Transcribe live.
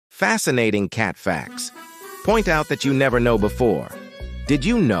Fascinating cat facts. Point out that you never know before. Did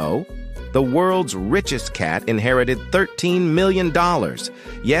you know? The world's richest cat inherited $13 million.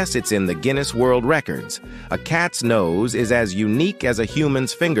 Yes, it's in the Guinness World Records. A cat's nose is as unique as a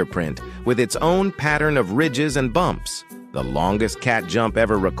human's fingerprint, with its own pattern of ridges and bumps. The longest cat jump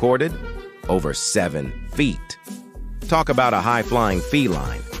ever recorded? Over 7 feet. Talk about a high-flying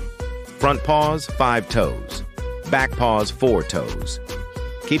feline. Front paws, 5 toes. Back paws, 4 toes.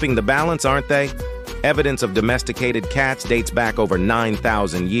 Keeping the balance, aren't they? Evidence of domesticated cats dates back over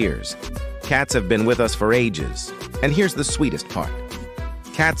 9,000 years. Cats have been with us for ages. And here's the sweetest part.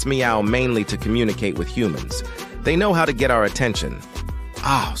 Cats meow mainly to communicate with humans. They know how to get our attention.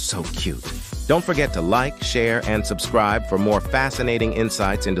 Oh, so cute. Don't forget to like, share, and subscribe for more fascinating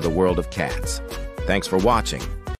insights into the world of cats. Thanks for watching.